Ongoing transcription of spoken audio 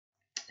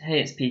Hey,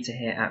 it's Peter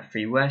here at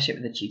FreeWorship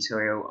with a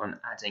tutorial on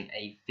adding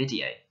a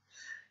video.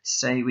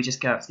 So we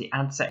just go up to the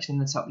add section in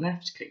the top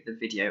left, click the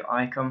video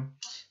icon,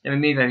 then we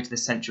move over to the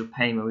central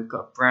pane where we've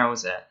got a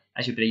browser,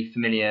 as you'll be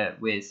familiar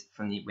with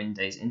from the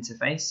Windows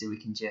interface. So we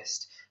can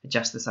just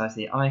adjust the size of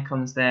the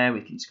icons there,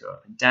 we can scroll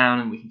up and down,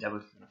 and we can double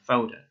click on a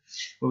folder.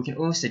 What we can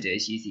also do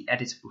is use the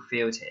editable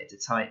field here to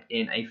type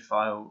in a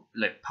file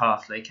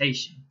path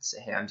location. So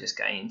here I'm just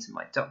going into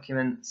my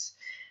documents,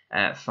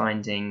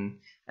 finding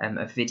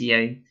a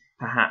video,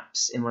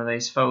 perhaps in one of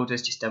those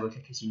folders, just double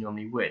click as you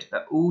normally would.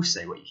 But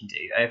also what you can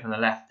do over on the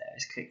left there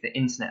is click the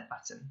internet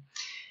button.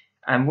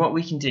 And what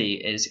we can do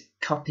is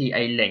copy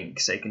a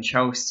link, so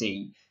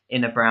Control-C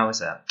in a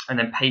browser, and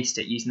then paste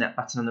it using that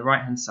button on the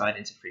right hand side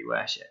into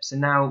FreeWorship. So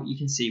now you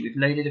can see we've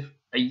loaded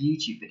a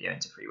YouTube video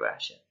into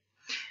FreeWorship.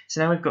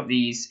 So now we've got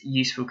these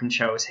useful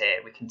controls here.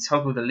 We can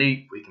toggle the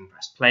loop, we can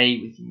press play,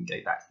 we can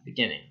go back to the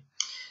beginning.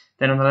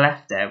 Then on the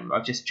left there,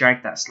 I've just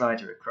dragged that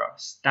slider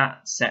across.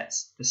 That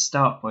sets the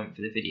start point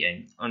for the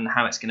video on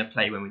how it's going to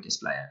play when we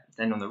display it.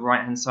 Then on the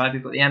right hand side,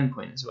 we've got the end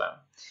point as well.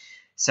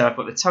 So I've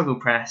got the toggle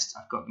pressed,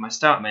 I've got my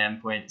start and my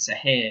end point. So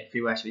here,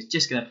 FreeWorship is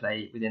just going to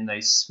play within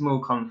those small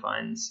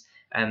confines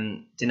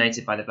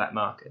denoted by the black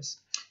markers.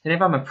 Then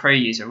if I'm a pro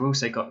user, I've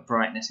also got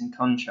brightness and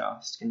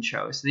contrast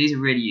controls. So these are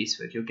really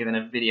useful if you're given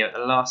a video at the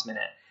last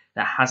minute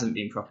that hasn't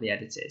been properly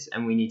edited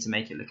and we need to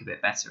make it look a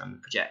bit better on the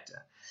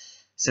projector.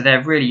 So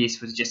they're really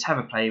useful to just have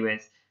a play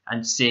with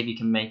and see if you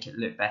can make it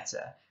look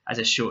better as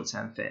a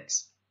short-term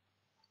fix.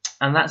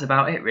 And that's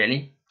about it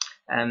really.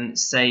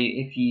 So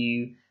if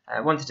you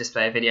want to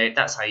display a video,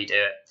 that's how you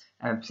do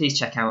it. Please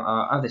check out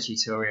our other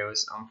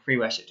tutorials on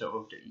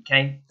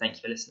freeworship.org.uk. Thank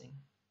you for listening.